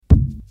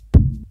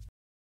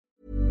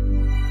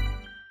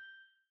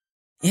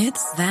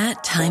It's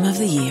that time of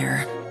the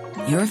year.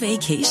 Your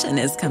vacation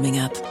is coming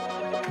up.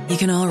 You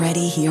can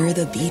already hear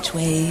the beach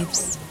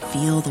waves,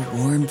 feel the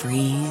warm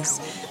breeze,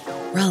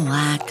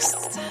 relax,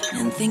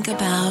 and think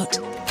about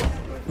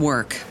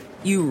work.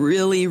 You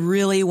really,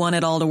 really want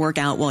it all to work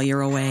out while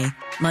you're away.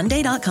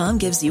 Monday.com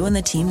gives you and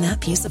the team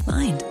that peace of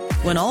mind.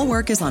 When all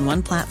work is on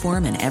one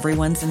platform and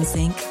everyone's in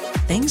sync,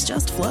 things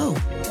just flow.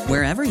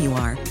 Wherever you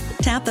are,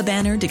 tap the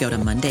banner to go to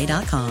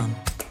Monday.com.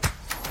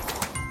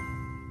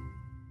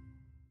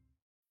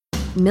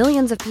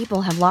 Millions of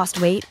people have lost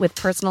weight with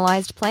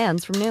personalized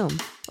plans from Noom.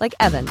 Like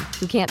Evan,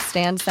 who can't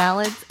stand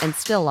salads and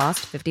still lost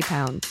 50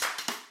 pounds.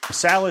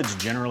 Salads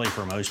generally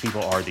for most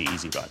people are the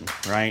easy button,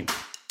 right?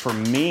 For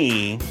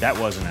me, that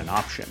wasn't an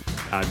option.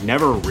 I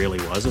never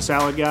really was a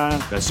salad guy.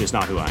 That's just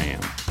not who I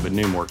am. But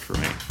Noom worked for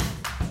me.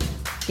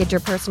 Get your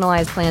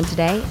personalized plan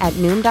today at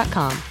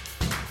Noom.com.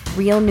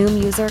 Real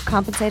Noom user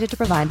compensated to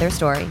provide their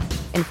story.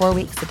 In 4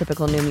 weeks, the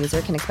typical Noom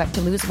user can expect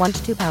to lose 1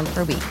 to 2 pounds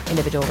per week.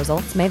 Individual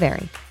results may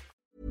vary.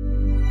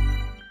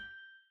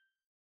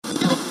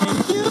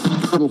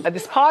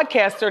 This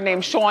podcaster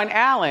named Sean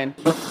Allen.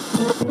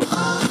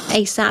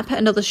 ASAP,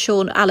 another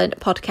Sean Allen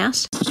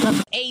podcast.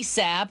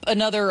 ASAP,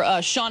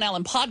 another Sean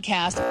Allen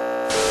podcast.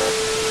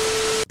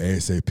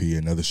 ASAP,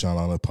 another Sean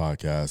Allen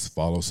podcast.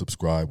 Follow,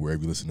 subscribe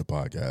wherever you listen to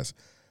podcasts.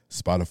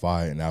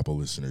 Spotify and Apple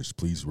listeners,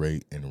 please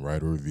rate and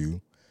write a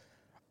review.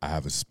 I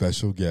have a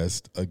special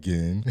guest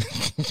again,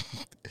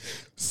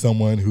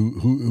 someone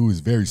who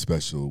is very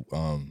special.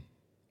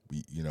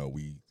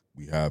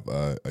 We have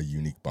a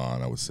unique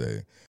bond, I would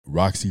say.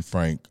 Roxy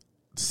Frank,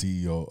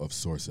 CEO of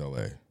Source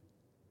LA.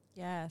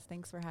 Yes,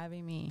 thanks for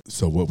having me.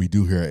 So what we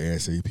do here at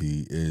ASAP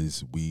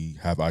is we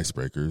have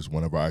icebreakers.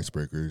 One of our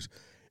icebreakers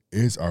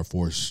is our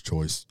forced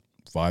choice,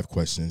 5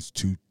 questions,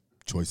 2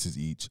 choices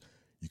each.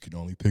 You can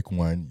only pick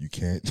one. You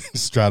can't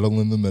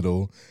straddle in the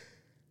middle.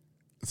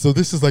 So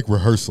this is like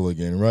rehearsal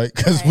again, right?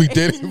 Because we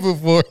did it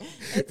before.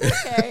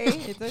 It's okay.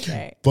 It's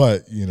okay.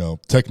 But,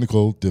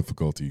 technical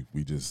difficulty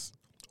we just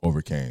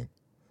overcame.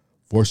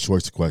 Forced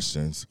choice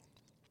questions.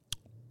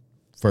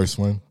 First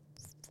one,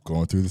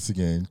 going through this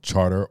again,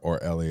 charter or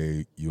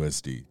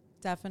LAUSD?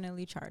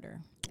 Definitely charter.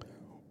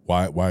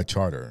 Why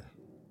charter?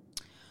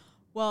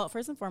 Well,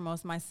 first and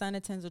foremost, my son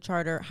attends a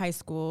charter high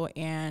school,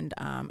 and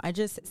I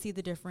just see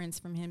the difference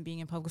from him being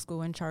in public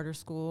school and charter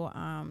school.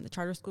 The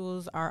charter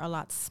schools are a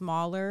lot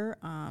smaller,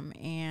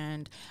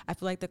 and I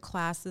feel like the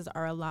classes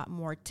are a lot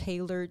more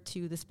tailored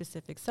to the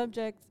specific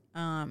subjects,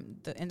 and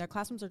their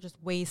classrooms are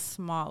just way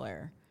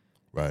smaller.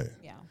 Right.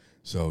 Yeah.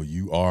 So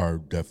you are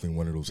definitely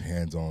one of those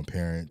hands-on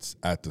parents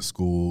at the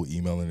school,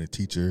 emailing the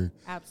teacher.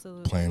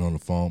 Absolutely. Playing on the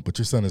phone. But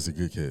your son is a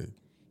good kid.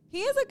 He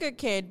is a good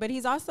kid, but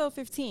he's also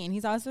 15.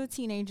 He's also a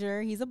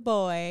teenager. He's a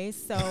boy.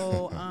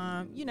 So,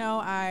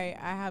 I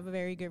have a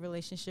very good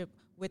relationship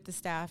with the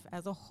staff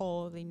as a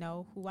whole. They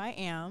know who I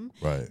am.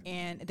 Right.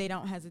 And they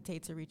don't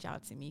hesitate to reach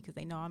out to me because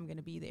they know I'm going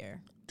to be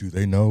there. Do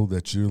they know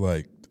that you're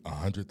like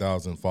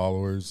 100,000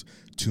 followers,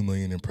 2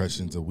 million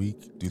impressions a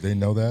week? Do they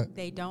know that?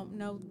 They don't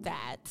know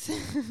that,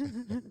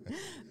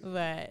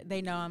 but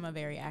they know I'm a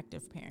very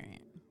active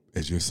parent.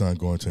 Is your son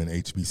going to an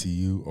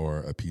HBCU or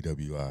a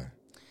PWI?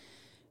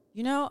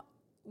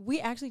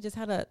 We actually just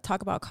had a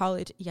talk about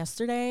college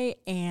yesterday,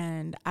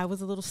 and I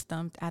was a little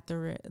stumped at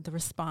the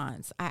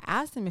response. I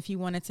asked him if he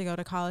wanted to go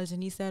to college,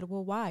 and he said,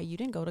 well, why? You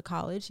didn't go to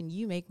college, and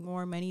you make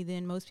more money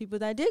than most people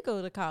that did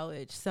go to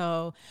college.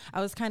 So I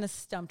was kind of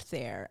stumped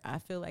there. I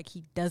feel like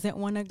he doesn't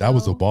want to go. That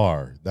was a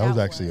bar. That was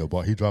actually a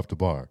bar. He dropped a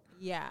bar.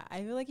 Yeah,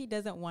 I feel like he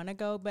doesn't want to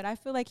go, but I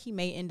feel like he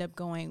may end up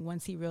going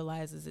once he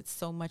realizes it's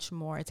so much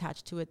more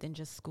attached to it than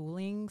just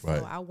schooling. So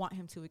Right. I want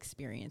him to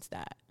experience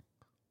that.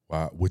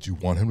 Wow. Would you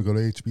want him to go to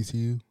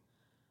HBCU?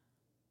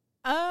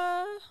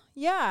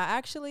 Yeah,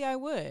 actually I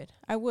would.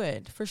 I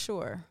would, for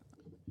sure.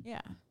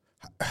 Yeah.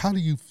 How do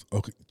you,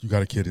 you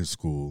got a kid in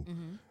school.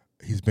 Mm-hmm.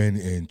 He's been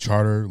in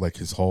charter like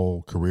his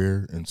whole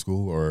career in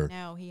school, or?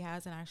 No, he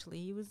hasn't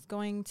actually. He was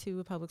going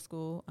to a public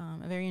school,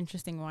 a very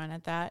interesting one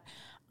at that.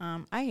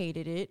 I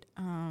hated it,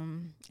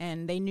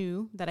 and they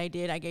knew that I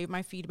did. I gave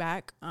my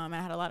feedback. I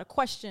had a lot of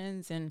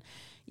questions, and,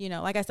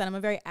 like I said, I'm a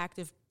very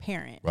active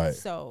parent. Right.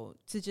 So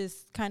to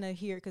just kind of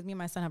hear, because me and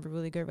my son have a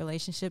really good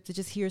relationship, to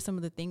just hear some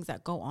of the things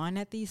that go on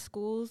at these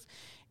schools,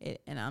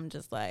 and I'm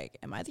just like,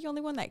 am I the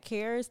only one that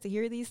cares to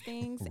hear these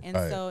things? And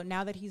Right. so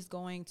now that he's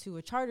going to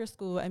a charter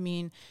school, I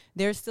mean,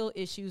 there's still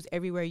issues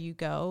everywhere you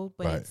go,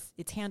 but Right.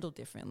 it's handled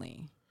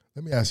differently.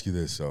 Let me ask you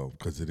this, though,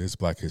 because it is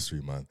Black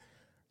History Month.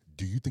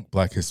 Do you think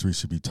Black history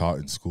should be taught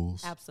in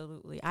schools?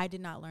 Absolutely. I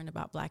did not learn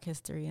about Black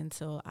history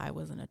until I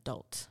was an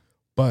adult.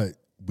 But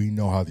we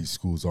know how these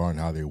schools are and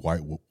how they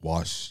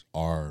whitewash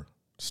our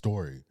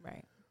story.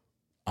 Right.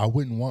 I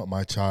wouldn't want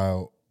my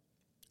child,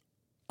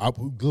 a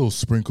little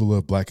sprinkle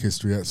of Black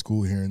history at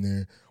school here and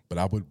there, but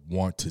I would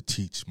want to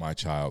teach my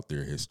child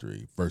their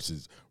history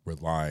versus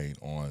relying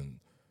on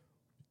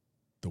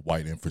the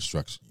white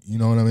infrastructure. You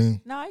know what I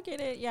mean? No, I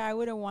get it. Yeah, I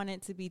wouldn't want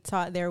it to be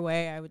taught their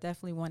way. I would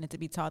definitely want it to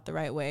be taught the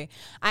right way.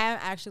 I am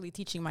actually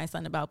teaching my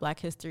son about Black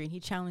history, and he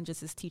challenges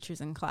his teachers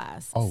in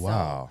class. Oh,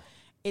 wow.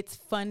 it's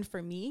fun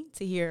for me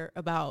to hear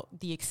about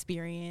the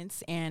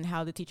experience and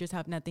how the teachers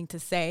have nothing to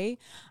say.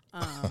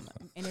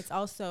 And it's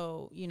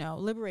also,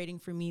 liberating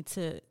for me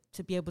to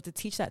be able to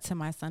teach that to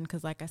my son.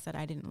 Cause like I said,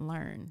 I didn't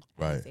learn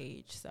at his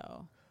age.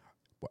 So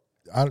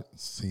I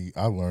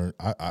learned,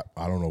 I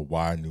don't know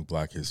why I knew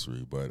Black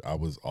history, but I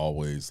was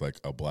always like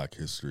a Black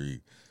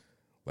history,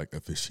 like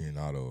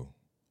aficionado.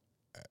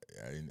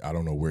 I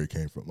don't know where it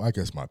came from. I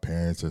guess my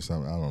parents or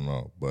something. I don't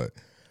know. But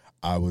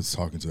I was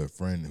talking to a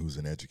friend who's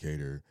an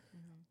educator,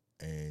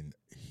 and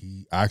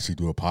I actually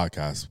do a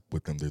podcast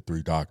with them. They're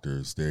 3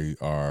 doctors. They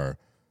are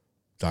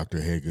Dr.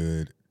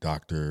 Haygood,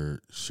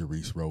 Dr.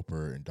 Sharice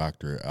Roper, and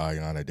Dr.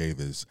 Ayanna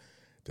Davis.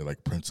 They're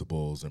like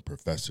principals and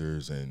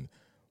professors and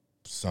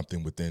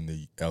something within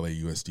the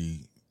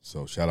LAUSD.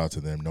 So shout out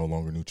to them, No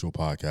Longer Neutral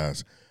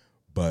podcast.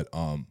 But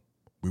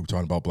we were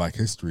talking about Black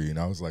history, and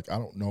I was like, I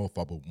don't know if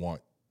I would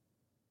want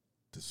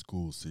the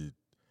schools to,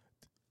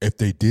 if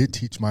they did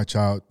teach my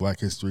child Black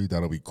history,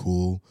 that'll be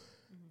cool,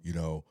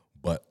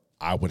 but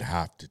I would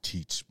have to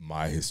teach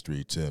my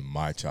history to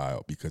my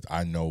child because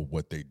I know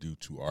what they do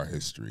to our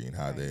history and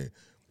how they,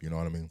 you know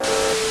what I mean?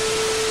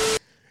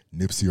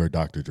 Nipsey or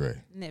Dr.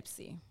 Dre?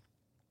 Nipsey.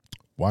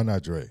 Why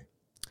not Dre?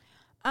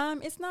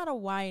 It's not a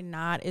why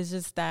not. It's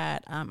just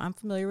that I'm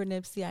familiar with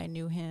Nipsey. I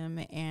knew him,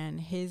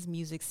 and his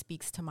music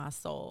speaks to my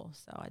soul.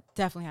 So I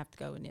definitely have to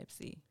go with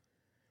Nipsey.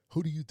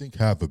 Who do you think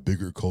have a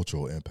bigger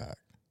cultural impact?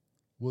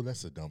 Well,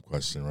 that's a dumb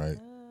question, right?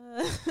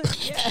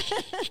 Yeah.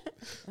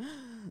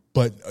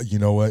 But you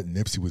know what?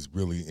 Nipsey was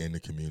really in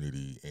the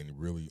community and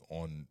really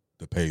on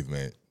the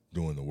pavement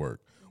doing the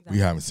work. Exactly.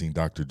 We haven't seen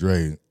Dr.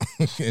 Dre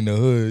in the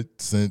hood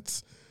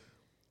since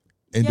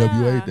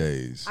NWA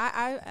days.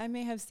 I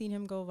may have seen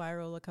him go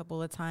viral a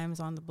couple of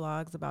times on the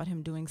blogs about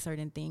him doing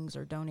certain things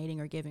or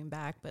donating or giving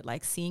back, but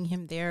like seeing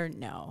him there,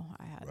 no,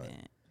 I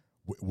haven't.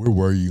 Right. Where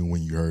were you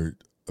when you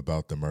heard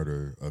about the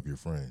murder of your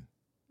friend?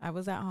 I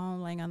was at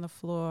home laying on the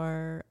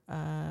floor,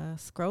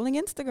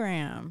 scrolling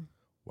Instagram.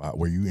 Wow.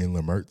 Were you in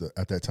Leimert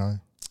at that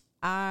time?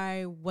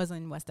 I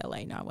wasn't in West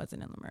LA. No, I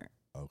wasn't in Leimert.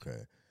 Okay.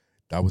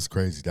 That was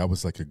crazy. That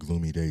was like a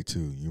gloomy day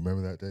too. You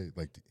remember that day?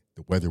 Like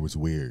the weather was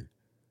weird.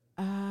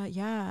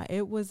 Yeah,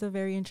 it was a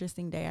very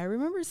interesting day. I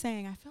remember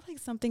saying, I feel like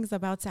something's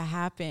about to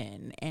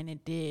happen, and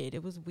it did.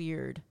 It was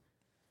weird.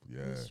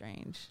 Yeah. It was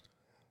strange.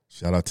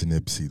 Shout out to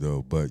Nipsey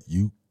though, but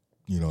you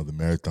know, the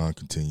marathon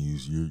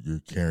continues.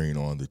 You're carrying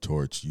on the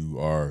torch. You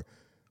are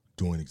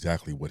doing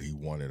exactly what he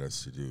wanted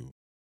us to do.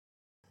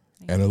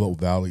 Antelope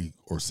Valley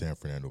or San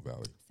Fernando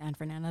Valley? San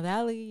Fernando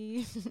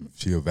Valley.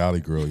 She a Valley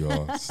girl,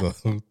 y'all. So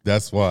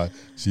that's why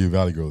she a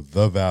Valley girl.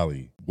 The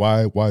Valley.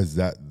 Why is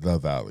that the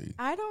Valley?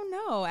 I don't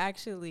know,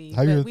 actually.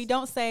 But we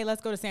don't say,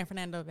 let's go to San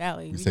Fernando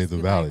Valley. We say the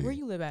Valley. Like, where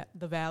you live at?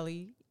 The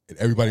Valley. And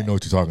everybody know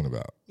what you're talking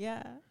about.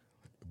 Yeah.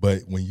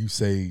 But when you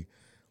say,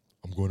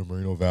 I'm going to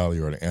Moreno Valley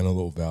or the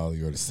Antelope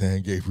Valley or the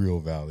San Gabriel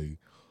Valley,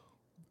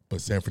 but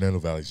San Fernando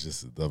Valley is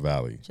just the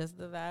Valley. Just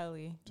the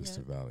Valley.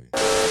 Just the Valley.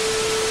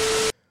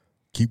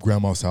 Keep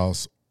grandma's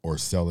house or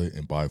sell it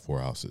and buy 4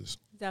 houses?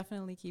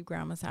 Definitely keep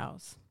grandma's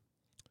house.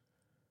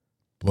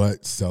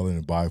 But selling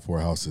and buy 4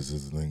 houses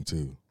is the thing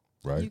too,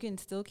 right? You can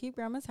still keep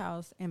grandma's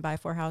house and buy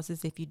 4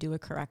 houses if you do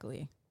it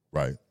correctly.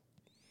 Right.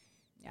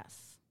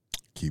 Yes.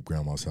 Keep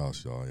grandma's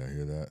house, y'all. Y'all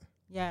hear that?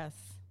 Yes.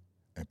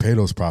 And pay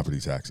those property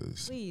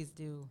taxes. Please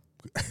do.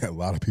 A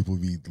lot of people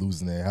be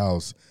losing their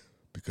house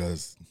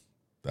because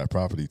that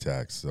property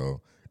tax.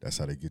 So that's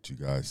how they get you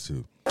guys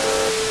too.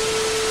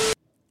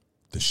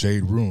 The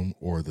Shade Room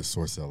or the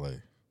Source LA?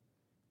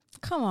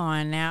 Come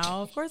on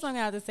now. Of course I'm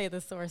going to have to say the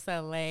Source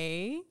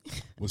LA.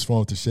 What's wrong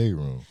with the Shade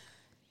Room?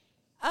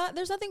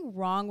 There's nothing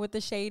wrong with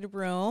the Shade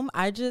Room.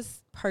 I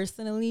just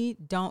personally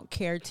don't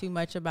care too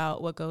much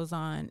about what goes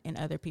on in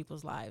other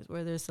people's lives,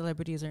 whether they're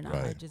celebrities or not.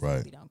 I just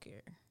really don't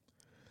care.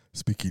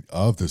 Speaking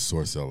of the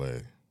Source LA,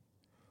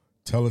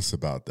 tell us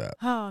about that.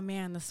 Oh,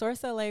 man. The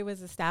Source LA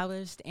was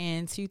established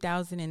in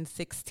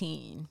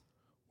 2016.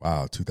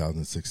 Wow,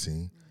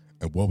 2016.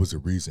 And what was the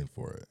reason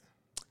for it?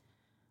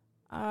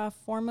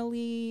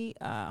 Formerly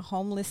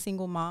homeless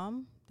single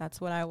mom.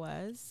 That's what I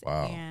was.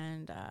 Wow.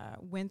 And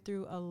went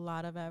through a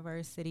lot of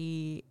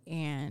adversity.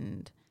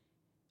 And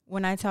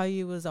when I tell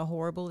you it was a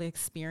horrible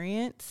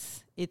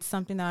experience, it's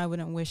something that I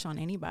wouldn't wish on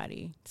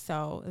anybody.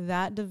 So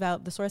that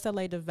the Source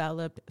LA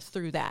developed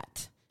through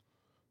that.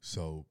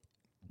 So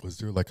was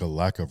there like a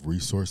lack of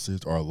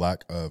resources or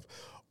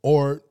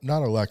or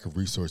not a lack of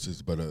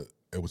resources, but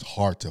it was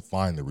hard to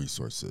find the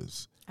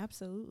resources?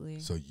 Absolutely.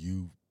 So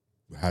you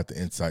had the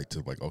insight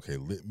to like, okay,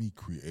 let me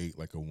create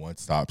like a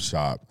one-stop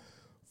shop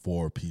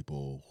for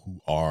people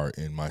who are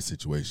in my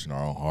situation,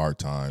 are on hard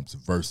times,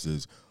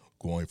 versus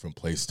going from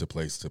place to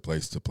place to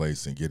place to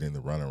place and getting the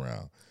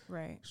runaround.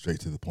 Right.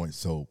 Straight to the point.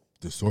 So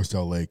the Source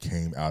LA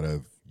came out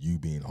of you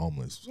being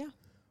homeless. Yeah.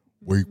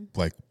 Were you,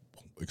 like,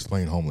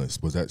 explain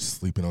homeless. Was that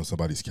sleeping on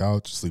somebody's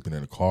couch, sleeping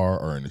in a car,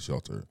 or in a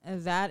shelter?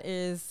 That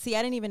is, see,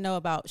 I didn't even know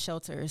about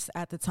shelters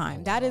at the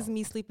time. That is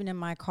me sleeping in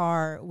my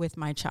car with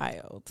my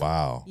child.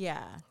 Wow.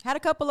 Yeah. Had a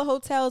couple of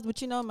hotels,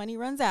 but, money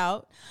runs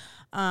out.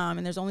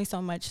 And there's only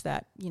so much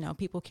that,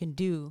 people can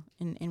do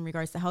in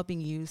regards to helping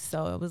you.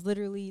 So it was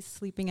literally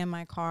sleeping in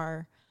my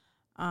car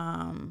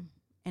and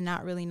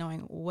not really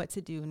knowing what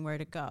to do and where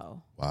to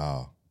go.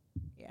 Wow.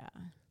 Yeah.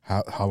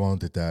 How long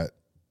did that?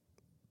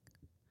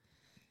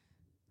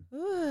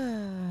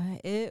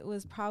 It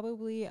was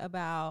probably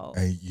about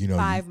And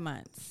 5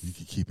 months. You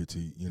could keep it to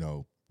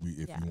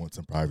if you want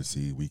some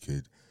privacy, we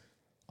could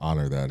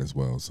honor that as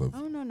well. So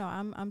No,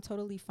 I'm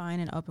totally fine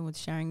and open with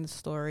sharing the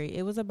story.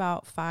 It was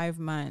about 5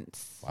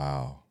 months.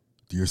 wow.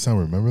 Do your son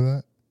remember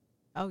that?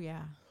 Oh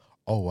yeah.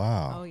 Oh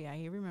wow. Oh yeah,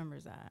 he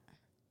remembers that.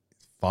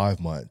 5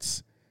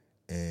 months,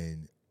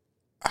 and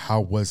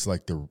how was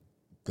like the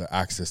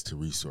access to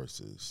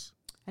resources?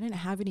 I didn't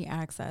have any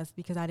access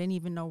because I didn't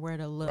even know where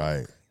to look.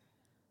 Right.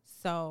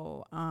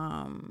 So,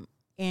 and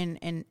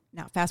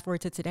now fast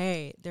forward to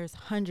today, there's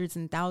hundreds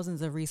and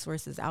thousands of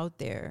resources out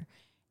there.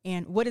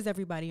 And what is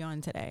everybody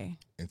on today?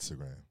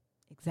 Instagram.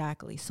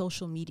 Exactly.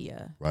 Social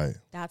media. Right.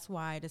 That's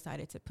why I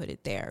decided to put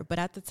it there. But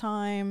at the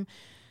time,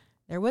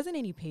 there wasn't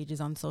any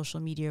pages on social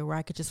media where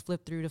I could just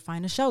flip through to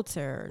find a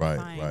shelter, to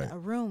find a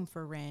room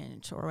for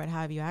rent or what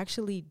have you. I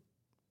actually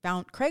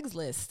found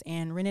Craigslist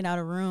and rented out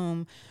a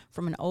room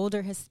from an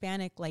older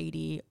Hispanic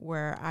lady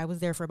where I was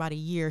there for about a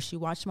year. She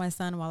watched my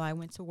son while I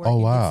went to work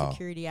and did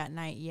security at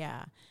night.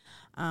 Yeah.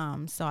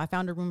 So I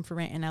found a room for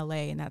rent in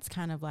LA, and that's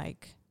kind of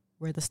like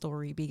where the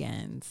story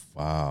begins.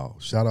 Wow.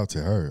 Shout out to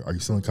her. Are you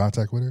still in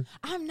contact with her?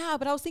 I'm not,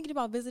 but I was thinking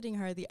about visiting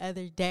her the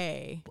other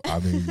day. I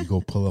mean, you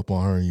go pull up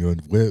on her and you're in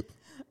whip.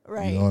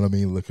 Right. You know what I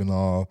mean? Looking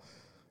all,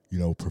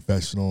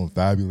 professional and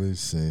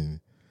fabulous,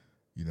 and,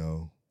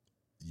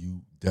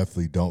 you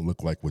definitely don't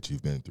look like what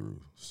you've been through.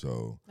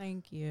 So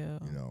thank you.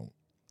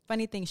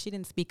 Funny thing, she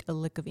didn't speak a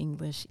lick of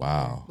English.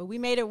 Wow. Either, but we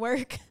made it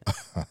work.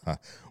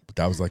 But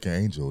that was like an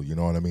angel, you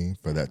know what I mean?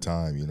 For that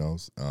time,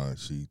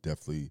 she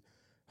definitely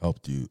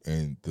helped you.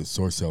 And the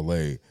Source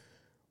LA,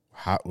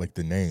 how, like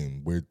the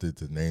name, where did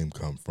the name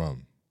come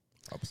from?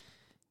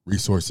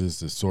 Resources,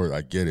 the source,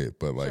 I get it,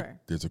 but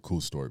there's a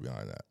cool story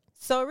behind that.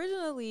 So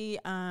originally,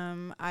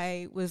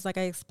 I was, like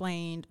I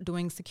explained,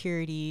 doing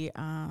security.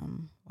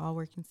 While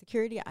working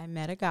security, I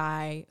met a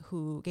guy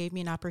who gave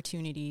me an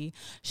opportunity.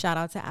 Shout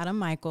out to Adam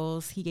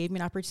Michaels. He gave me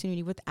an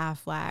opportunity with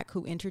Aflac,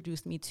 who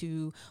introduced me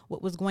to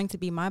what was going to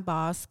be my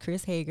boss,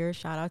 Chris Hager.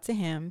 Shout out to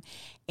him.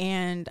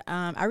 And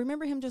I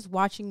remember him just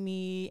watching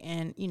me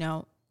and,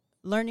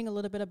 learning a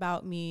little bit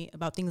about me,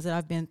 about things that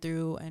I've been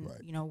through and,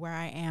 where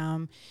I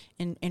am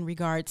in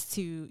regards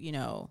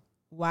to,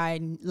 why I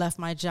left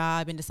my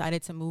job and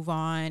decided to move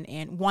on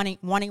and wanting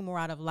more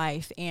out of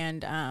life.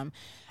 And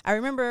I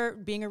remember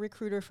being a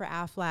recruiter for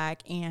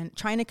Aflac and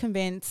trying to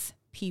convince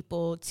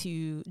people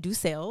to do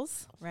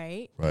sales,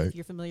 right? If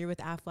you're familiar with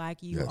Aflac,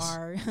 you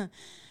are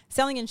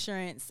selling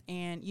insurance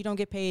and you don't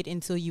get paid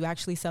until you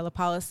actually sell a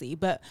policy.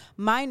 But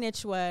my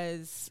niche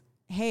was,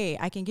 hey,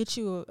 I can get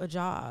you a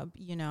job,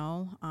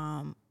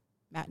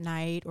 at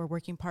night or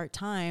working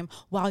part-time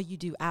while you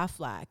do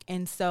Aflac.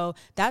 And so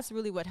that's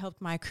really what helped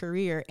my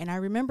career. And I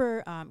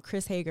remember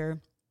Chris Hager,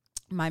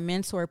 my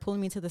mentor, pulling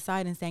me to the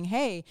side and saying,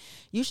 hey,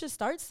 you should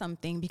start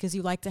something because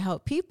you like to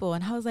help people.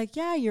 And I was like,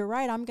 yeah, you're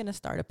right. I'm going to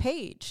start a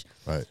page.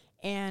 Right.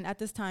 And at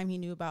this time, he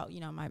knew about,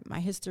 my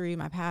history,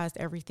 my past,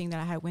 everything that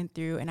I had went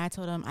through. And I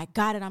told him, I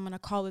got it. I'm going to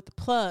call it The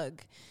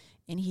Plug.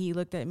 And he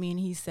looked at me and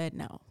he said,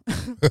 no,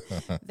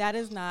 that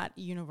is not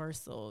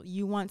universal.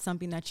 You want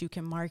something that you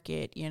can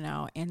market,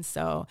 And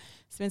so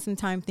spent some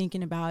time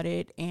thinking about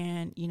it.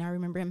 And, I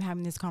remember him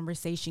having this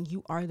conversation.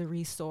 You are the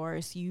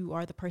resource. You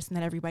are the person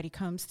that everybody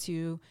comes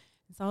to.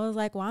 And so I was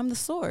like, well, I'm the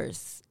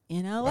source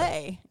in LA.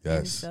 Right. Yes.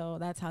 And so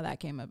that's how that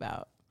came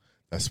about.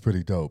 That's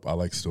pretty dope. I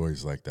like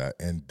stories like that.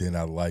 And then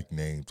I like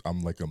names.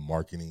 I'm like a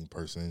marketing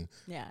person,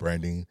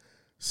 branding.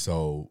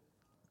 So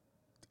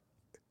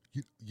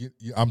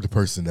I'm the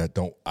person that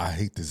I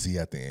hate the Z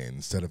at the end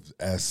instead of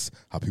S,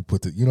 how people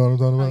put the, you know what I'm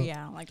talking about? Oh,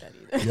 yeah, I don't like that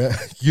either. Yeah,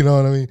 you know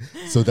what I mean?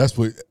 So that's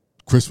what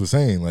Chris was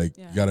saying. Like,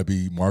 you got to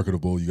be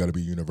marketable. You got to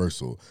be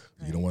universal.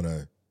 Right. You don't want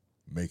to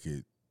make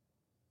it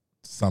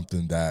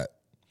something that,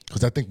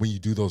 because I think when you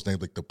do those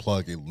names, like The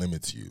Plug, it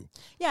limits you.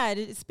 Yeah,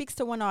 it speaks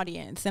to one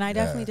audience. And I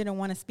definitely didn't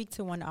want to speak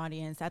to one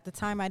audience. At the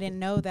time, I didn't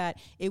know that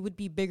it would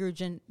be bigger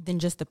than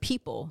just the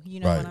people. You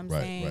know what I'm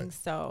saying? Right.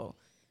 So,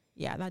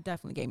 yeah, that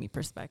definitely gave me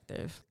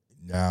perspective.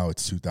 Now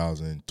it's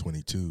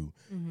 2022,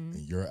 and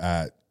you're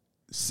at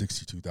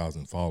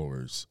 62,000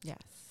 followers. Yes.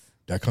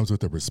 That comes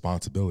with a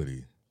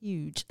responsibility.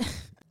 Huge.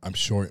 I'm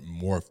sure it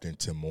morphed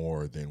into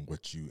more than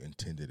what you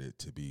intended it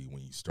to be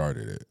when you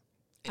started it.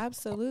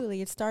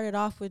 Absolutely. It started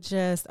off with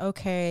just,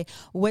 okay,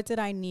 what did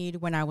I need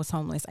when I was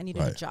homeless? I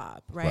needed a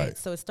job, right?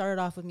 So it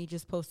started off with me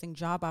just posting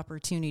job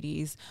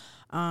opportunities.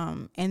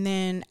 And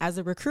then as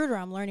a recruiter,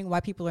 I'm learning why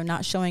people are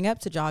not showing up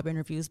to job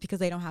interviews because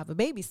they don't have a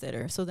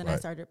babysitter. So then I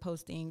started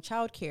posting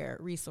childcare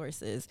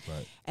resources.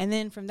 And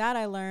then from that,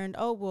 I learned,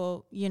 oh,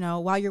 well, you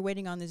know, while you're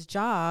waiting on this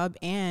job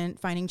and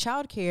finding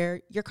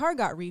childcare, your car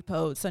got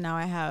repoed. So now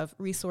I have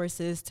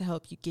resources to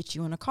help you get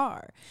you in a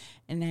car.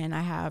 And then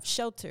I have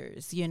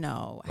shelters, you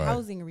know,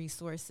 housing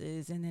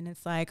resources. And then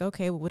it's like,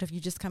 okay, well, what if you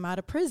just come out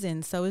of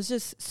prison? So it's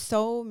just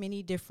so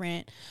many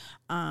different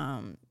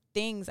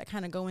things that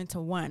kind of go into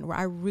one, where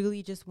I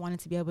really just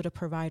wanted to be able to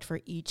provide for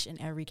each and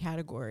every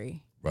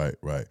category. Right.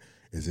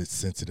 Is it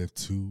sensitive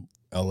to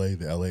LA,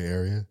 the LA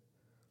area?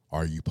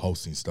 Are you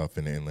posting stuff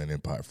in the Inland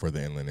Empire, for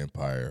the Inland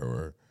Empire,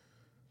 or?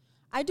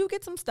 I do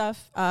get some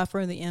stuff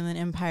for the Inland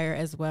Empire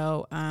as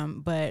well,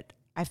 but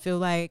I feel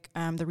like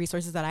the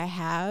resources that I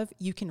have,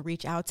 you can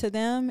reach out to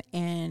them,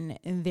 and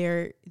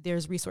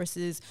there's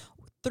resources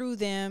through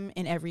them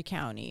in every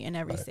county, in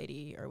every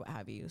city, or what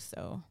have you.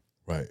 So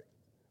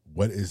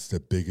what is the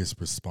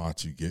biggest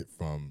response you get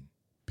from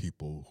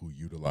people who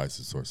utilize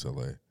the Source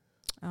LA?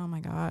 Oh my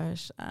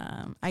gosh,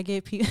 I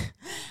get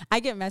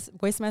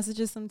voice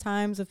messages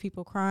sometimes of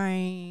people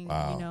crying,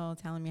 you know,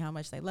 telling me how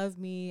much they love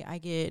me. I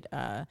get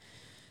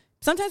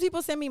sometimes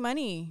people send me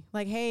money,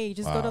 like, hey,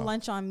 just go to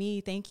lunch on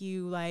me. Thank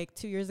you. Like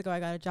 2 years ago, I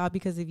got a job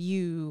because of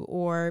you.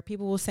 Or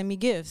people will send me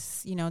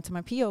gifts, you know, to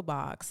my P.O.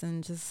 box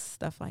and just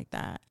stuff like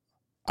that.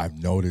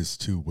 I've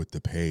noticed, too, with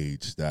the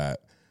page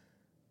that,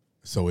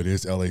 so it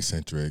is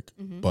LA-centric,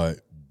 but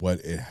what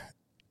it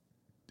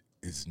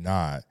is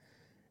not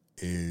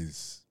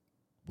is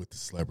with the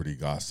celebrity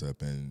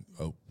gossip. And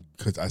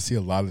because I see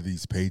a lot of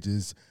these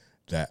pages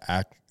that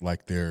act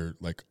like they're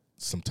like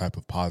some type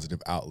of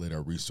positive outlet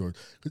or resource.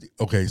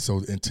 Okay, so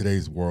in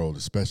today's world,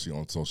 especially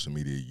on social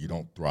media, you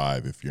don't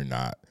thrive if you're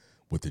not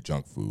with the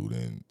junk food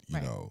and,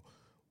 you know,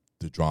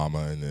 the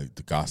drama and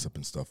the gossip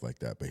and stuff like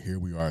that. But here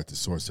we are at the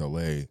Source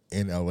LA,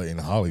 in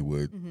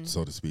Hollywood,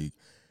 so to speak.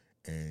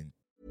 And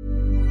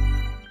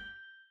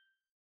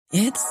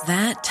it's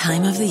that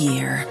time of the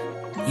year.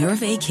 Your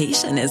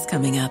vacation is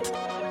coming up.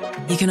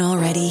 You can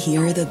already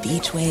hear the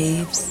beach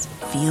waves,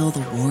 feel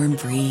the warm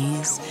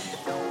breeze,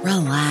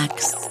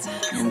 relax,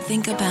 and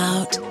think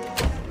about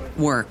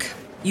work.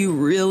 You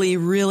really,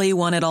 really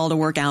want it all to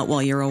work out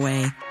while you're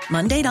away.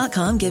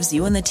 Monday.com gives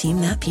you and the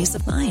team that peace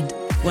of mind.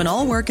 When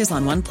all work is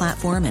on one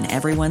platform and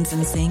everyone's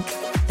in sync,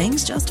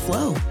 things just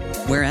flow.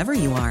 Wherever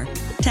you are,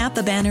 tap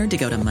the banner to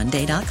go to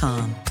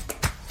Monday.com.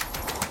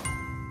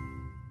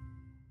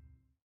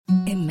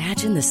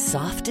 Imagine the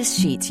softest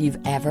sheets you've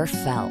ever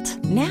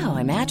felt. Now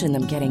imagine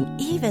them getting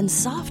even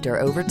softer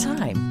over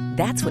time.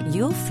 That's what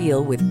you'll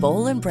feel with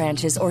Boll &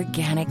 Branch's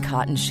organic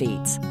cotton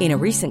sheets. In a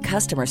recent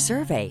customer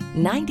survey,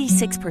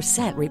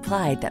 96%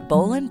 replied that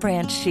Boll &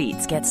 Branch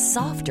sheets get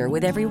softer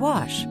with every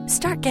wash.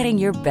 Start getting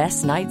your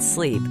best night's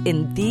sleep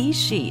in these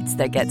sheets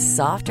that get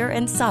softer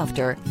and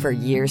softer for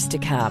years to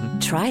come.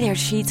 Try their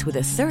sheets with a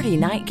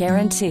 30-night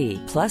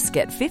guarantee. Plus,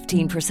 get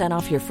 15%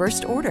 off your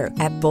first order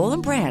at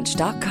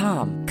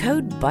bollandbranch.com.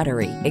 Code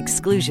BUTTERY.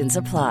 Exclusions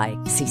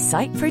apply. See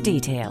site for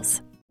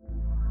details.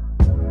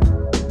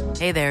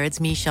 Hey there, it's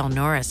Michelle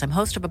Norris. I'm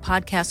host of a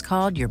podcast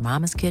called Your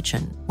Mama's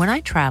Kitchen. When I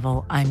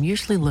travel, I'm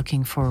usually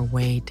looking for a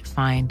way to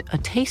find a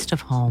taste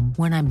of home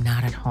when I'm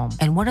not at home.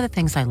 And one of the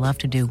things I love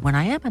to do when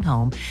I am at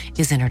home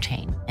is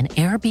entertain. And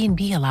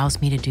Airbnb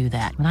allows me to do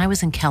that. When I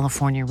was in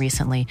California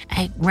recently,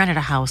 I rented a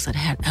house that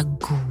had a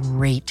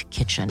great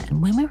kitchen.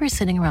 And when we were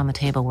sitting around the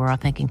table, we're all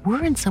thinking,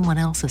 we're in someone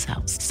else's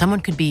house. Someone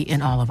could be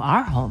in all of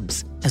our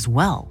homes as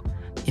well.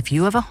 If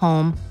you have a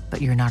home, but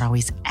you're not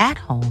always at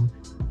home,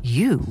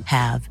 you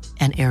have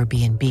an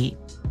Airbnb.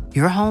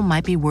 Your home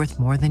might be worth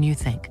more than you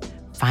think.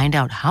 Find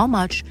out how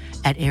much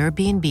at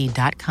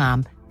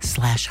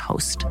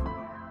airbnb.com/host.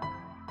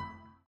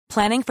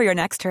 Planning for your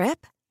next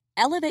trip?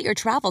 Elevate your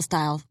travel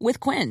style with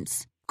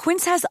Quince.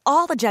 Quince has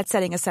all the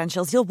jet-setting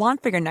essentials you'll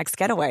want for your next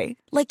getaway,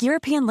 like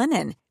European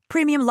linen,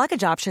 premium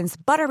luggage options,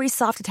 buttery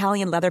soft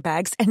Italian leather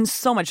bags, and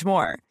so much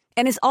more.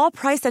 And is all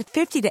priced at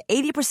 50 to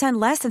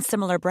 80% less than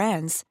similar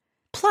brands.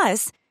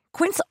 Plus,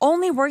 Quince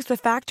only works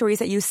with factories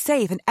that use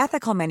safe and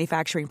ethical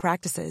manufacturing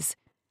practices.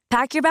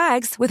 Pack your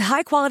bags with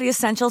high-quality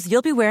essentials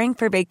you'll be wearing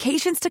for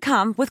vacations to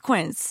come with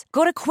Quince.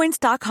 Go to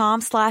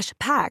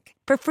quince.com/pack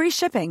for free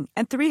shipping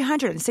and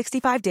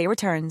 365-day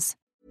returns.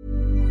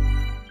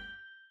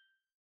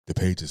 The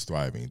page is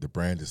thriving. The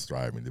brand is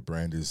thriving. The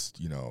brand is,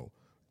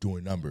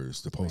 doing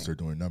numbers. The posts are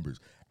doing numbers.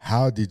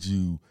 How did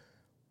you,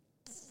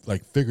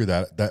 figure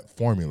that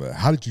formula?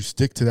 How did you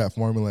stick to that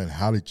formula, and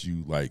how did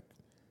you,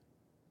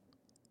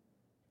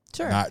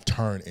 not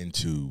turn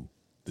into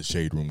the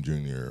Shade Room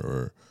Junior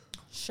or?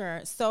 Sure.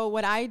 So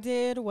what I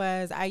did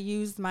was I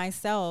used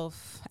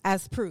myself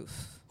as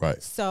proof.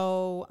 Right.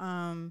 So,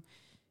 and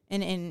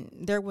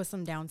there was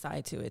some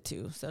downside to it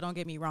too. So don't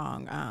get me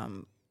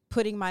wrong.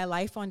 putting my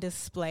life on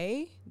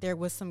display, there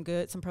was some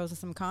pros and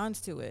some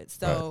cons to it.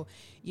 So,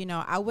 you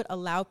know, I would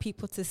allow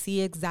people to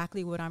see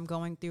exactly what I'm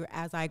going through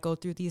as I go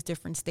through these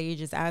different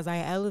stages, as I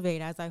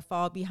elevate, as I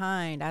fall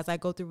behind, as I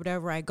go through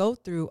whatever I go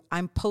through.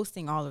 I'm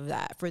posting all of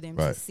that for them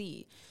to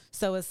see.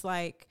 So it's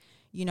like,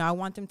 you know, I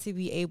want them to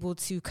be able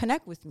to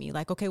connect with me.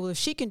 Like, okay, well, if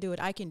she can do it,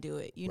 I can do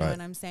it. You know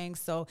what I'm saying?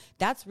 So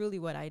that's really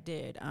what I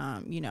did.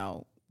 You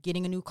know,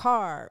 getting a new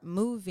car,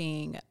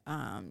 moving,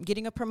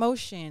 getting a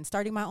promotion,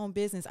 starting my own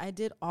business. I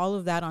did all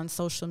of that on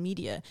social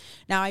media.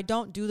 Now, I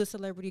don't do the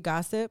celebrity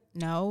gossip,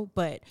 no,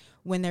 but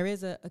when there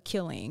is a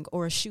killing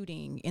or a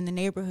shooting in the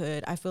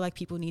neighborhood, I feel like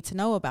people need to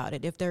know about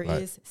it. If there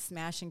is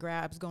smash and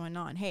grabs going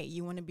on, hey,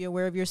 you want to be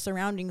aware of your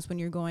surroundings when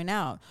you're going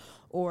out.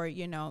 Or,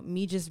 you know,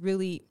 me just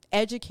really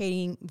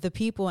educating the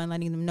people and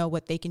letting them know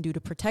what they can do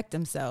to protect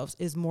themselves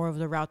is more of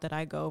the route that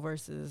I go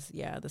versus,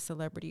 the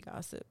celebrity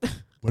gossip.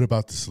 What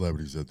about the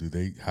celebrities, though?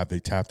 Have they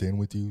tapped in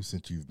with you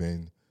since you've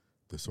been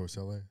the Source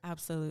LA?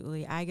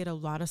 Absolutely. I get a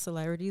lot of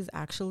celebrities,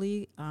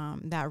 actually,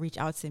 that reach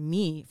out to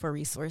me for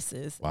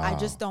resources. Wow. I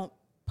just don't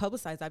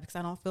publicize that because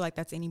I don't feel like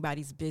that's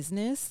anybody's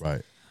business.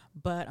 Right.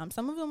 But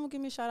some of them will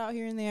give me a shout out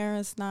here and there.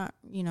 It's not,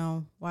 you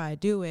know, why I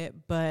do it,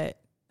 but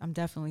I'm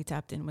definitely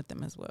tapped in with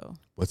them as well.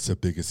 What's the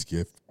biggest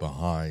gift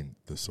behind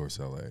the Source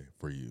LA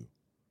for you?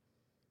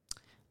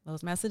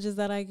 Those messages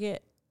that I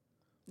get.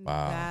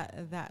 Wow.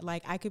 That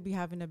like I could be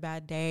having a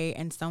bad day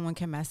and someone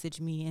can message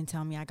me and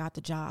tell me I got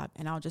the job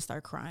and I'll just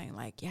start crying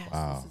like, yes,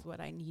 this is what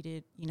I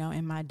needed, you know,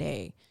 in my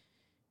day.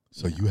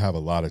 So you have a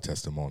lot of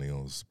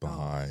testimonials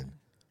behind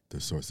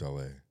the Source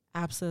LA.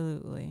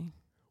 Absolutely.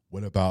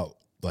 What about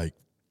like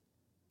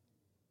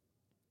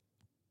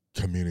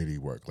community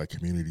work, like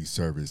community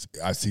service?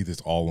 I see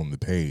this all on the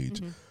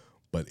page,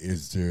 but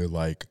is there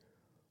like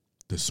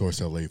the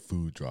Source LA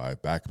food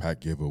drive,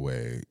 backpack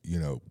giveaway, you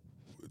know,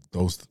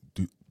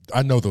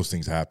 I know those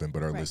things happen,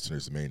 but our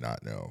listeners may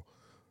not know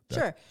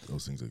that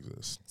those things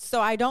exist.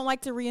 So I don't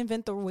like to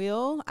reinvent the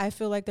wheel. I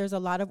feel like there's a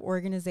lot of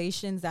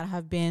organizations that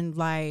have been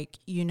like,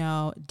 you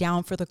know,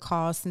 down for the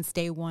cause since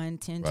day one,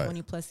 10,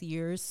 20 plus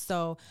years.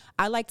 So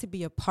I like to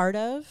be a part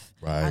of.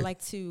 I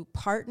like to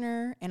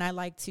partner and I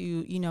like to,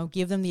 you know,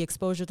 give them the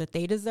exposure that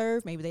they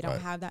deserve. Maybe they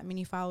don't have that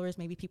many followers.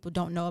 Maybe people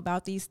don't know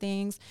about these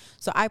things.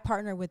 So I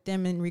partner with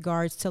them in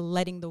regards to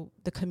letting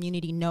the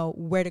community know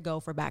where to go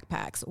for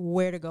backpacks,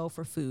 where to go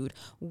for food,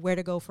 where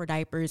to go for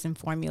diapers and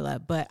formula.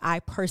 But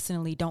I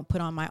personally don't put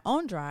on my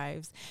own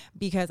drives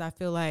because I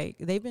feel like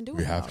they've been doing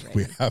it already.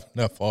 We have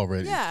enough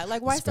already. Yeah,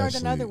 like why start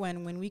another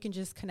one when we can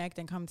just connect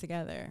and come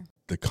together?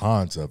 The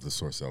cons of the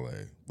Source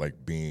LA,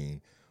 like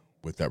being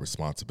with that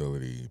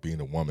responsibility,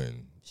 being a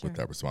woman with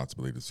that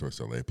responsibility to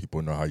Source LA,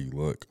 people know how you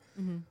look.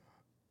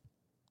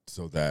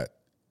 So that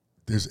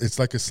it's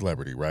like a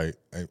celebrity, right?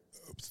 And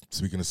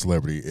speaking of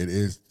celebrity,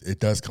 it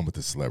does come with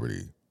the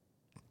celebrity.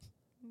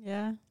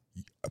 Yeah.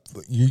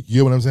 You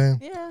get what I'm saying?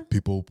 Yeah.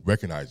 People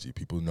recognize you.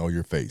 People know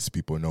your face.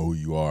 People know who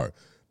you are.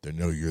 They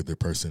know you're the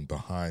person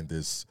behind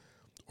this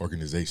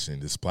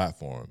organization, this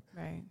platform.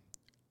 Right.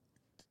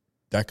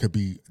 There could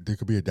be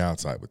a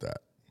downside with that,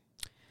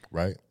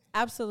 right?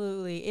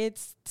 Absolutely.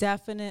 It's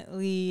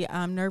definitely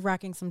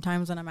nerve-wracking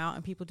sometimes when I'm out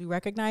and people do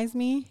recognize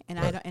me and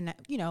I don't, and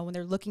you know, when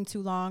they're looking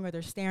too long or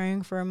they're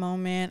staring for a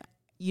moment,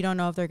 you don't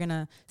know if they're going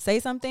to say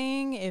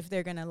something, if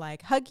they're going to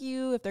like hug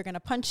you, if they're going to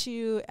punch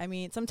you. I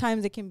mean,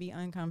 sometimes it can be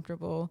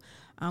uncomfortable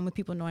with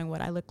people knowing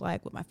what I look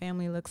like, what my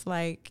family looks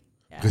like.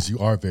 Because you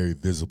are very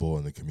visible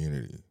in the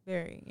community.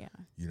 Very, yeah.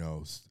 You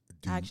know,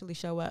 I actually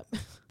show up.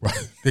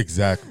 Right,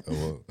 exactly.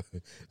 Well,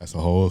 that's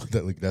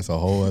a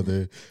whole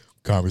other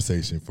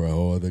conversation for a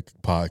whole other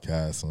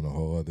podcast on a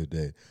whole other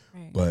day.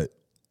 Right. But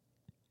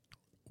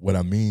what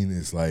I mean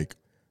is like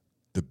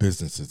the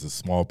businesses, the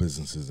small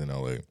businesses in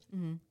LA.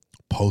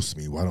 Post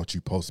me. Why don't you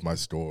post my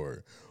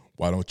store?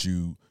 Why don't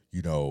you,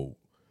 you know,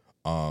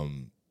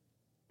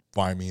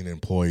 find me an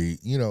employee?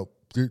 You know,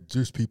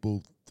 there's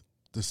people,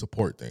 the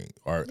support thing.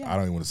 Or I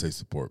don't even want to say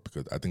support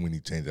because I think we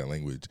need to change that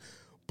language.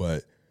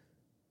 But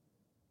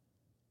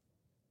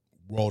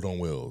World on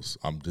Wheels,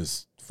 I'm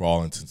just, for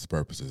all intents and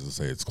purposes, to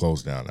say it's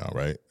closed down now,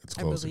 right? It's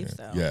closing. I believe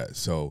so. Yeah,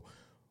 so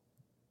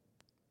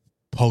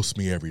post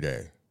me every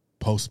day.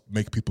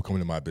 Make people come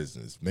into my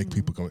business. Make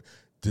people come.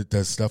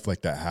 Does stuff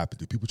like that happen?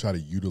 Do people try to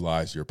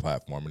utilize your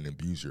platform and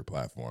abuse your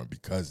platform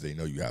because they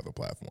know you have a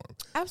platform?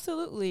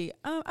 Absolutely.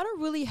 I don't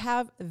really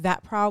have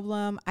that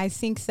problem. I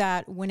think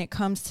that when it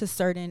comes to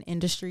certain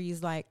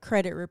industries like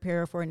credit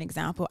repair, for an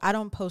example, I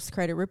don't post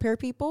credit repair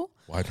people.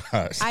 Why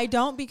not? I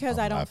don't because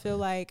I don't feel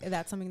like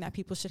that's something that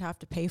people should have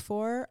to pay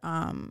for.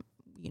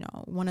 You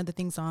know, one of the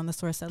things on the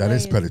Source LA that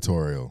is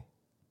predatory.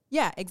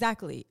 Yeah,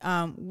 exactly.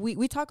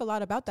 We talk a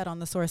lot about that on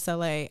the Source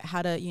LA,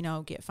 how to, you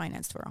know, get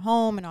financed for a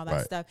home and all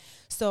that stuff.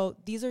 So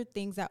these are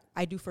things that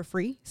I do for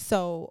free.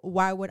 So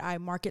why would I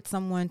market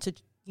someone to,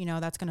 you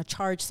know, that's going to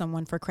charge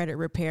someone for credit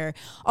repair?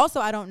 Also,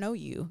 I don't know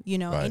you, you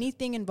know,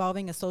 anything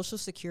involving a social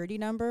security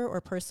number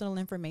or personal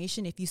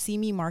information. If you see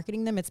me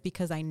marketing them, it's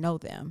because I know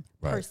them.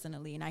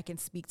 personally, and I can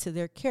speak to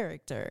their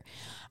character.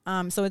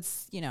 So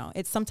it's,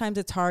 it's sometimes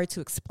it's hard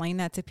to explain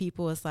that to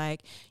people. It's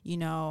like,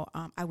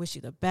 I wish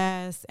you the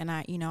best, and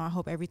I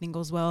hope everything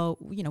goes well,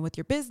 with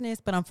your business.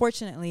 But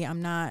unfortunately,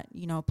 I'm not,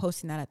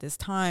 posting that at this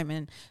time,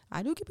 and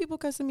I do get people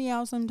cussing me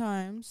out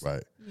sometimes.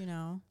 Right.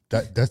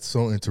 That's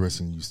so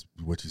interesting.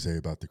 What you say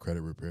about the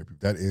credit repair people.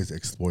 That is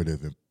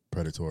exploitive and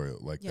predatory.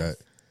 Like that,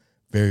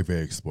 very,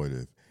 very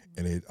exploitive.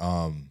 And it,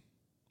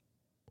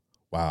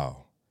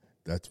 wow,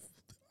 that's.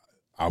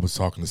 I was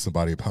talking to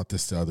somebody about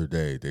this the other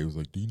day. They was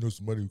like, "Do you know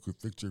somebody who could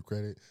fix your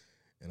credit?"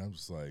 And I'm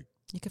just like,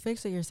 "You can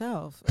fix it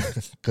yourself."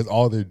 Because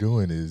all they're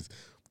doing is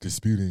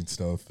disputing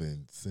stuff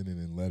and sending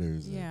in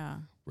letters. Yeah.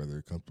 And whether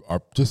it comes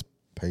or just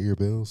pay your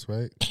bills,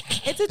 right?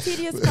 It's a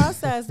tedious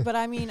process, but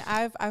I mean,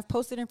 I've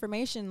posted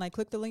information, like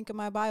click the link in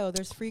my bio.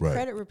 There's free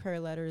credit repair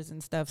letters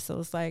and stuff. So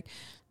it's like,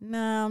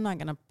 no, I'm not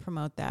gonna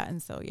promote that.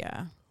 And so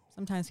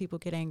sometimes people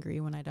get angry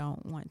when I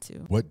don't want to.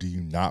 What do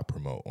you not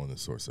promote on The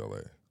Source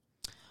LA?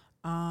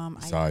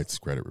 Besides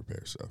credit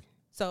repair stuff.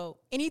 So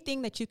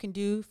anything that you can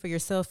do for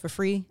yourself for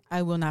free,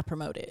 I will not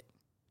promote it.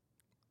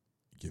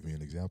 Give me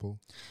an example.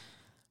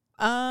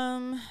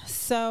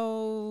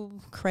 So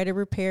credit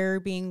repair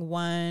being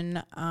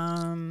one.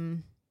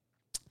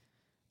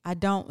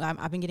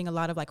 I've been getting a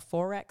lot of like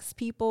Forex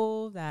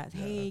people that,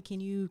 hey, can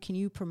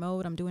you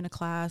promote? I'm doing a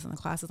class, and the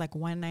class is like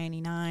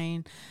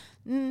 $199.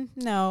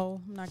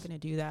 No, I'm not going to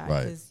do that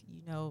because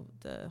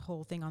the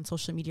whole thing on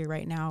social media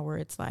right now where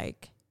it's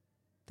like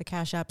the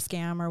Cash App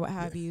scam or what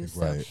have you.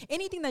 So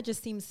anything that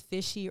just seems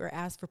fishy or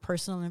asks for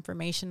personal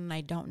information and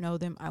I don't know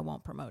them, I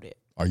won't promote it.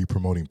 Are you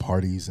promoting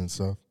parties and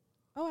stuff?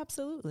 Oh,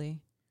 absolutely.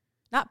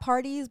 Not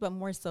parties, but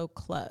more so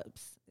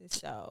clubs.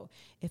 So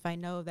if I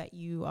know that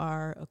you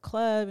are a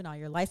club and all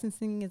your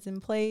licensing is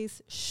in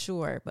place,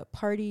 sure. But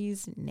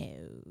parties,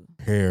 no.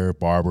 Hair,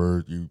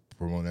 barber, you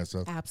promote that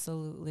stuff?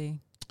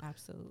 Absolutely.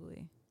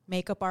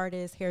 Makeup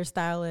artists,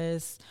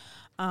 hairstylists.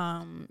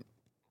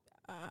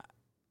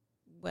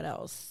 What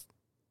else?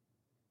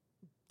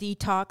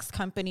 Detox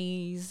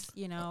companies,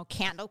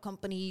 candle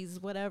companies,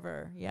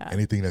 whatever. Yeah.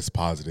 Anything that's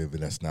positive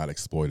and that's not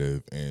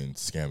exploitive and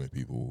scamming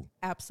people.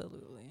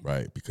 Absolutely.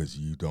 Right. Because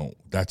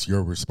that's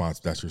your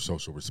response. That's your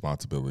social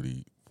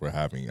responsibility for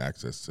having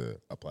access to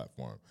a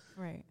platform.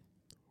 Right.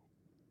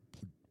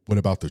 What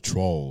about the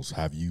trolls?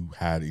 Have you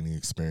had any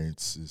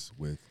experiences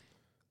with?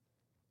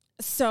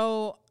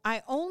 So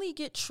I only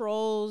get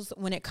trolls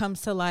when it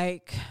comes to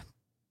like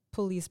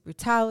police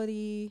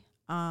brutality.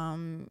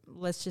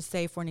 Let's just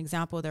say, for an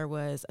example, there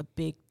was a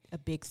big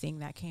thing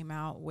that came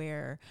out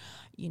where,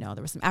 there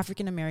were some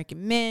African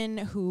American men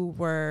who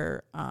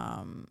were,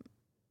 I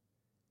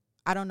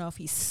don't know if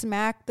he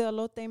smacked the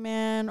elote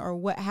man or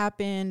what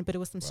happened, but it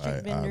was some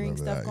street vendoring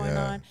stuff going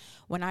on.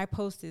 When I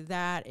posted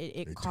that,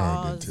 it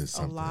caused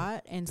a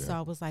lot. And so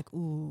I was like,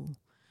 ooh,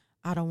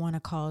 I don't want to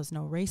cause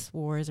no race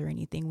wars or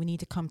anything. We need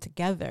to come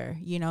together,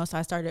 So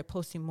I started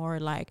posting more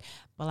like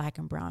Black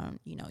and brown,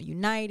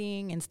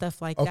 uniting and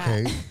stuff like that.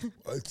 Okay,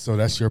 so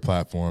that's your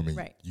platform, and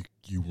right.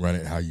 you run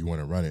it how you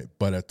want to run it.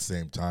 But at the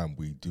same time,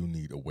 we do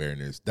need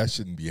awareness. That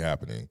shouldn't be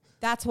happening.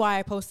 That's why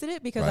I posted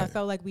it, because I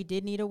felt like we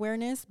did need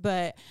awareness.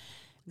 But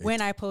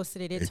when I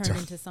posted it turned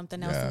into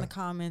something else in the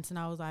comments, and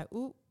I was like,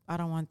 ooh, I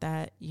don't want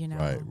that,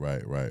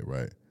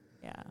 Right.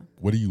 Yeah.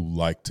 What do you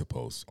like to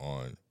post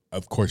on?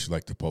 Of course, you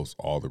like to post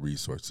all the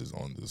resources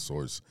on The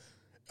Source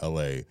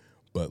LA,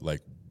 but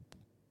like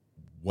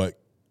what,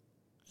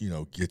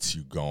 gets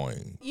you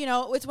going?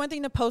 It's one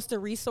thing to post the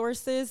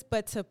resources,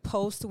 but to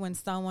post when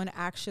someone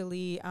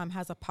actually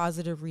has a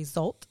positive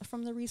result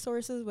from the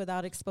resources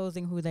without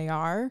exposing who they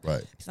are.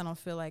 Right. Because I don't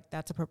feel like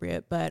that's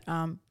appropriate. But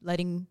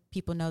letting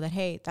people know that,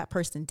 hey, that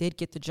person did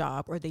get the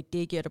job, or they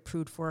did get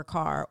approved for a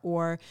car,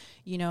 or,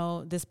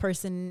 this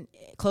person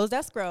closed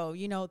escrow,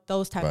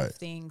 those type of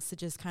things, to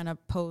just kind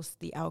of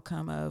post the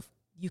outcome of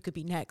you could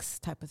be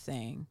next type of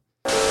thing.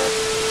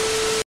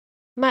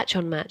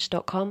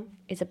 Merchonmatch.com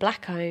is a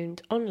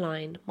Black-owned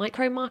online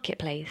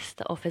micro-marketplace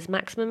that offers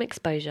maximum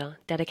exposure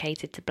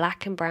dedicated to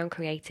Black and brown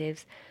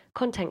creatives,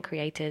 content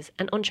creators,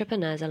 and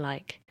entrepreneurs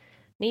alike.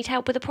 Need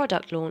help with a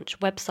product launch,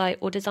 website,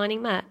 or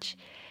designing merch?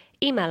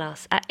 Email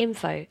us at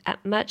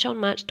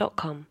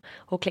info@merchonmatch.com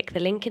or click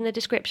the link in the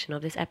description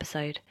of this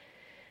episode.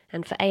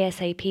 And for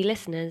ASAP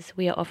listeners,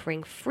 we are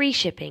offering free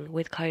shipping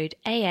with code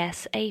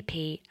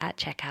ASAP at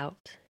checkout.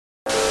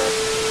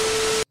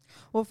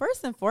 Well,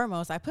 first and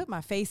foremost, I put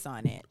my face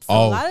on it. So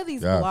a lot of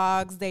these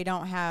blogs, they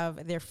don't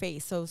have their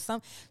face. So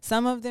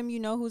some of them,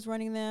 who's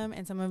running them,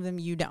 and some of them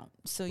you don't.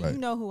 So you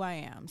know who I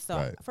am.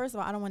 So first of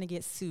all, I don't want to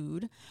get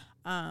sued.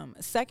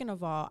 Second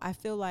of all, I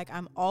feel like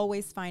I'm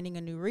always finding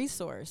a new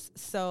resource.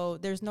 So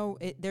there's no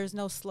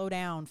slow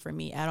down for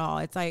me at all.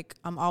 It's like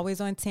I'm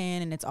always on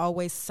 10, and it's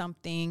always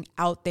something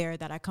out there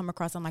that I come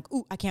across. I'm like,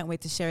 ooh, I can't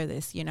wait to share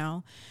this,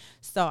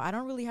 So I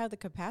don't really have the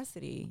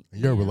capacity.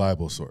 You're a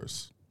reliable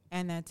source.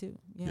 And that too.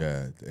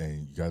 Yeah,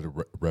 and you got a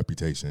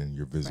reputation, and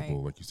you're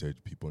visible. Like you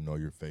said, people know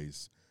your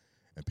face.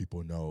 and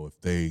people know if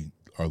they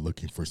are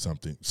looking for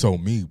something. So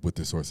me with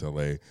the Source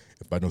LA,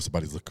 if I know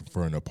somebody's looking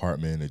for an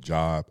apartment, a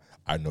job,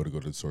 I know to go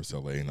to the Source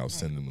LA, and I'll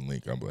send them a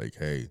link. I'm like,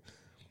 hey,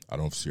 I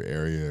don't know if it's your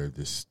area or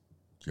this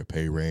your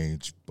pay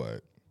range,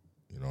 but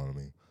you know what I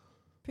mean.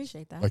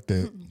 Appreciate that. Like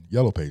the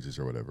Yellow Pages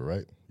or whatever,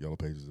 right? Yellow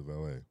Pages of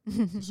LA,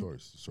 the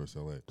Source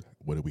LA.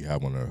 What do we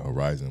have on the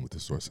horizon with the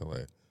Source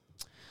LA?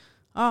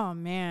 Oh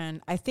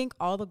man, I think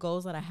all the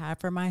goals that I had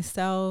for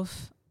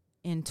myself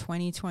in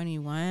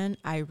 2021,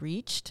 I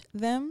reached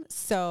them.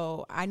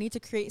 So I need to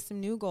create some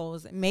new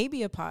goals.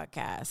 Maybe a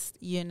podcast,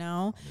 you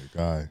know?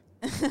 Your guy.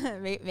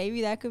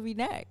 Maybe that could be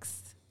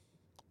next.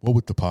 What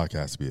would the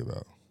podcast be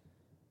about?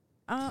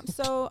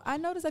 So I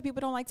noticed that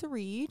people don't like to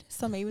read.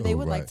 So maybe they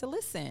would like to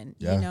listen,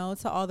 you know,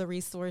 to all the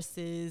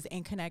resources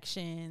and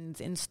connections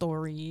and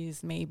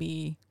stories,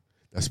 maybe.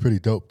 That's pretty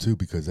dope, too,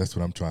 because that's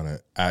what I'm trying to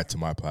add to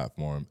my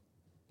platform,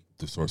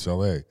 the Source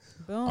LA.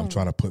 Boom. I'm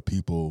trying to put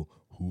people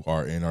who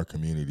are in our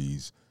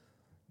communities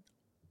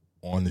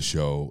on the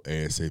show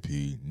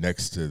ASAP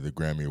next to the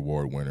Grammy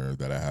Award winner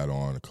that I had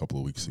on a couple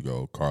of weeks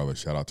ago, Carla.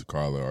 Shout out to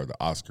Carla, or the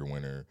Oscar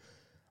winner.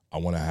 I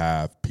want to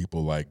have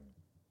people like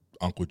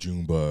Uncle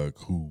Junebug,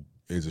 who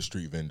is a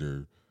street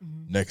vendor,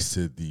 next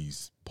to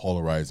these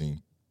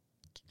polarizing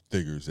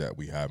figures that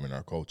we have in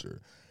our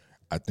culture.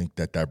 I think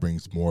that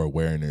brings more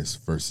awareness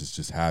versus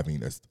just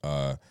having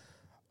for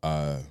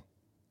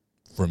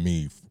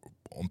me,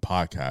 on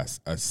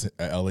podcasts,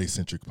 a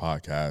LA-centric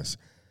podcast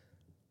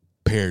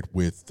paired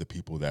with the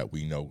people that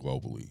we know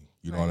globally.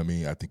 You know what I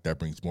mean? I think that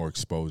brings more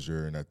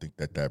exposure, and I think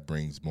that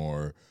brings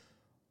more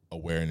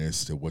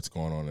awareness to what's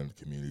going on in the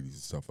communities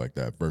and stuff like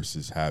that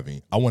versus I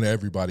want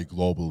everybody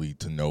globally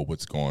to know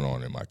what's going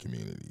on in my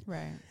community.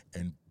 Right.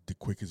 And the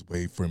quickest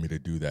way for me to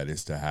do that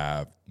is to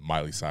have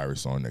Miley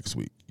Cyrus on next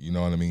week. You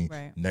know what I mean?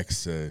 Right.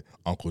 Next to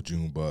Uncle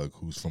Junebug,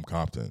 who's from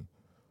Compton.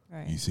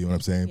 Right. You see what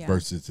I'm saying? Yeah.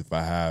 Versus if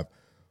I have,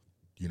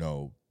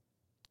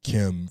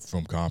 Kim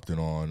from Compton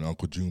on,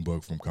 Uncle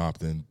Junebug from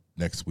Compton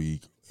next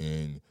week,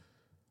 and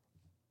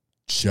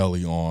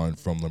Shelly on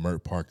from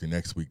Lamert Park the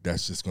next week,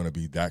 that's just going to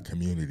be that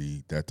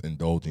community that's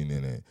indulging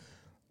in it.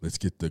 Let's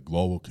get the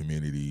global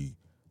community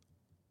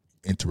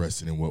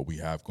interested in what we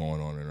have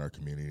going on in our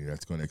community.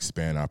 That's going to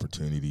expand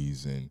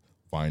opportunities and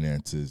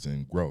finances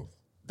and growth.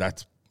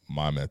 That's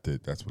my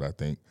method. That's what I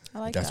think.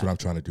 That's what I'm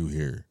trying to do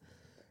here.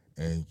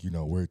 And,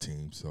 we're a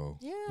team, so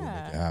we'll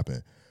make it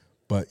happen.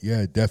 But,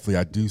 yeah, definitely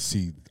I do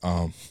see,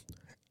 and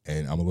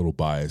I'm a little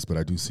biased, but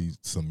I do see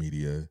some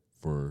media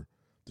for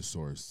the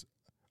Source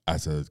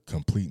as a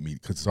complete media,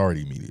 because it's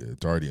already media.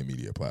 It's already a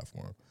media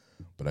platform.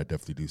 But I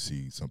definitely do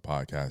see some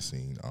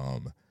podcasting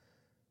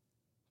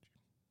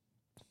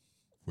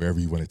wherever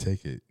you want to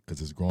take it, because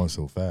it's growing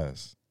so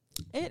fast.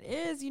 It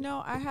is.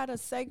 I had a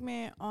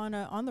segment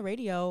on the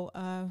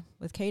radio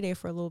with K-Day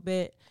for a little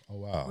bit. Oh,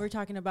 wow. We were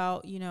talking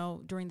about,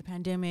 during the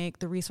pandemic,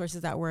 the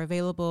resources that were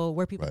available,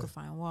 where people could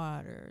find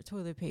water,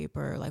 toilet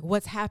paper, like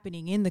what's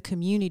happening in the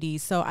community.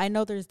 So I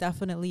know there's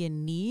definitely a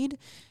need.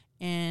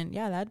 And,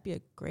 yeah, that'd be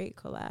a great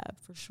collab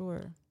for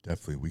sure.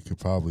 Definitely. We could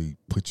probably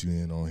put you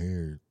in on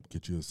here,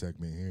 get you a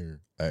segment here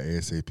at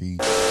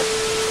ASAP.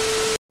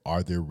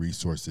 Are there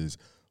resources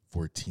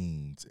for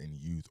teens and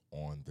youth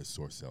on the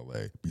Source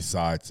LA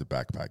besides the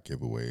backpack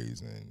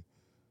giveaways? And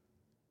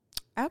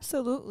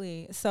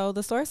absolutely. So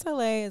the Source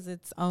LA is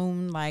its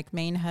own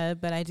main hub,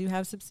 but I do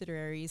have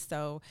subsidiaries.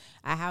 So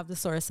I have the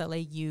Source LA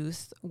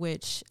Youth,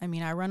 which I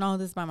run all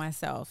this by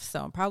myself.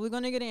 So I'm probably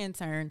going to get an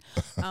intern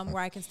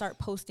where I can start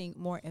posting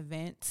more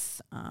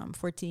events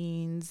for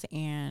teens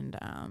and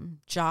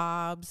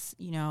jobs,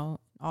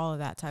 all of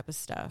that type of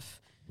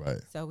stuff.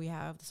 Right. So we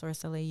have the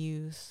Source LA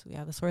Youth. We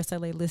have the Source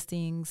LA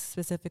listings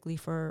specifically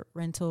for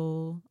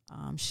rental,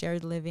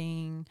 shared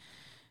living,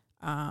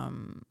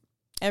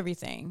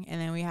 everything. And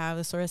then we have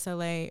the Source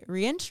LA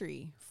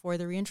reentry for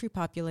the reentry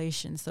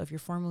population. So if you're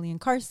formerly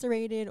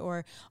incarcerated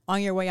or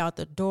on your way out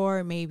the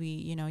door, maybe,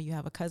 you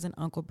have a cousin,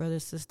 uncle, brother,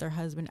 sister,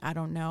 husband, I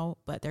don't know,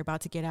 but they're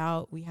about to get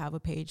out. We have a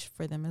page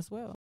for them as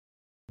well.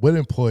 What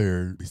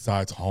employer,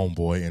 besides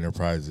Homeboy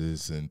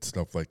Enterprises and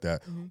stuff like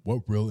that,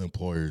 what real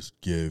employers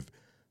give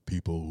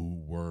people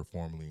who were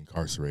formerly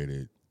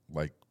incarcerated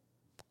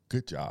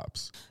good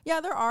jobs?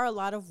 Yeah, there are a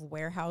lot of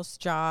warehouse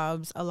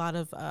jobs, a lot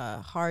of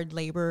hard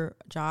labor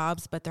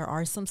jobs, but there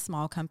are some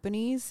small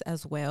companies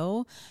as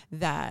well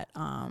that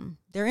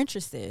they're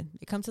interested.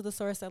 They come to the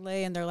Source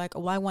LA and they're like,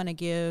 I want to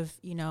give,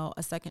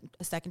 a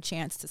second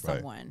chance to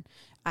someone.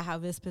 I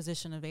have this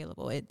position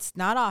available. It's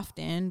not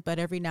often, but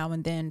every now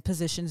and then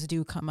positions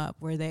do come up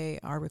where they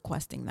are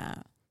requesting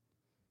that.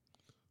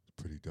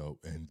 Pretty dope.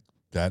 And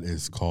that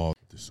is called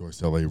the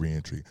Source LA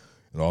Reentry.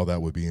 And all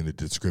that would be in the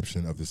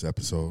description of this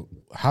episode.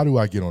 How do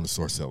I get on the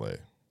Source LA?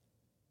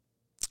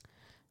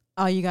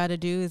 All you got to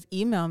do is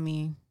email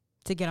me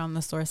to get on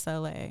the Source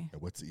LA.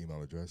 And what's the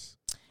email address?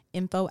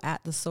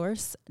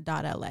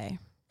 info@thesource.la.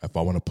 If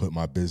I want to put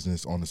my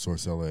business on the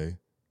Source LA,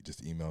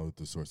 just email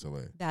the Source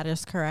LA. That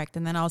is correct.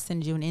 And then I'll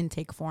send you an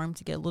intake form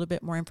to get a little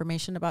bit more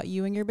information about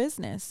you and your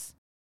business.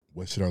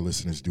 What should our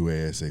listeners do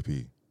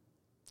ASAP?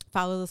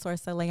 Follow The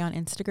Source LA on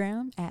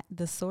Instagram at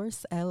The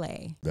Source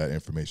LA. That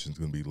information is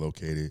going to be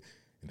located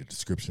in the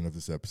description of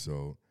this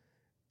episode.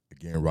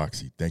 Again,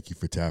 Roxy, thank you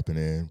for tapping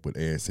in with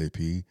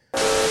ASAP.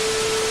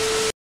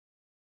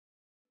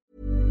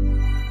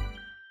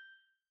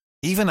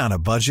 Even on a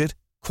budget,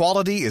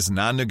 quality is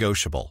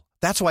non-negotiable.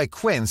 That's why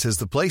Quince is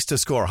the place to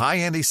score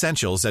high-end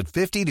essentials at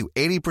 50 to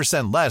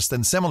 80% less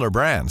than similar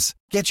brands.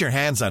 Get your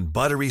hands on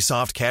buttery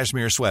soft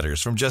cashmere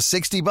sweaters from just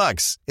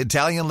 $60,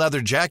 Italian leather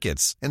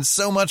jackets, and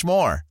so much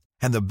more.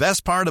 And the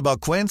best part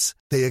about Quince,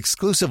 they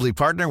exclusively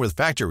partner with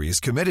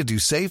factories committed to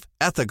safe,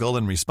 ethical,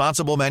 and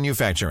responsible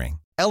manufacturing.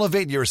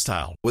 Elevate your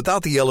style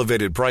without the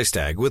elevated price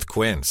tag with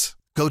Quince.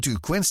 Go to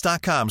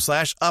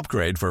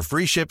quince.com/upgrade for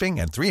free shipping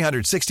and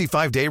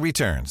 365-day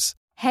returns.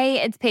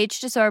 Hey, it's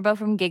Paige DeSorbo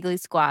from Giggly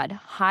Squad.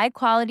 High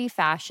quality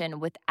fashion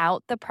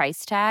without the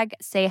price tag.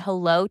 Say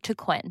hello to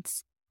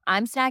Quince.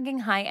 I'm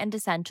snagging high-end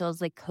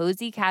essentials like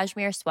cozy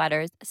cashmere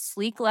sweaters,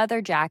 sleek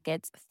leather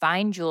jackets,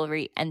 fine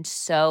jewelry, and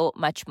so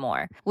much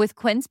more. With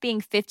Quince being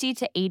 50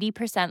 to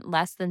 80%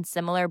 less than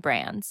similar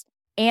brands.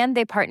 And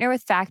they partner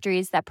with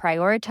factories that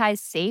prioritize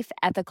safe,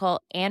 ethical,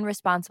 and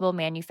responsible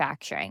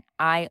manufacturing.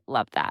 I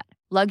love that.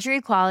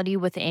 Luxury quality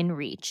within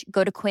reach.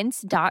 Go to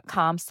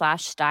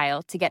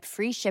quince.com/style to get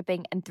free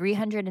shipping and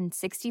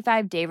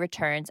 365-day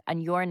returns on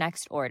your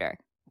next order.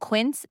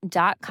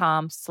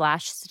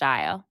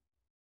 Quince.com/style.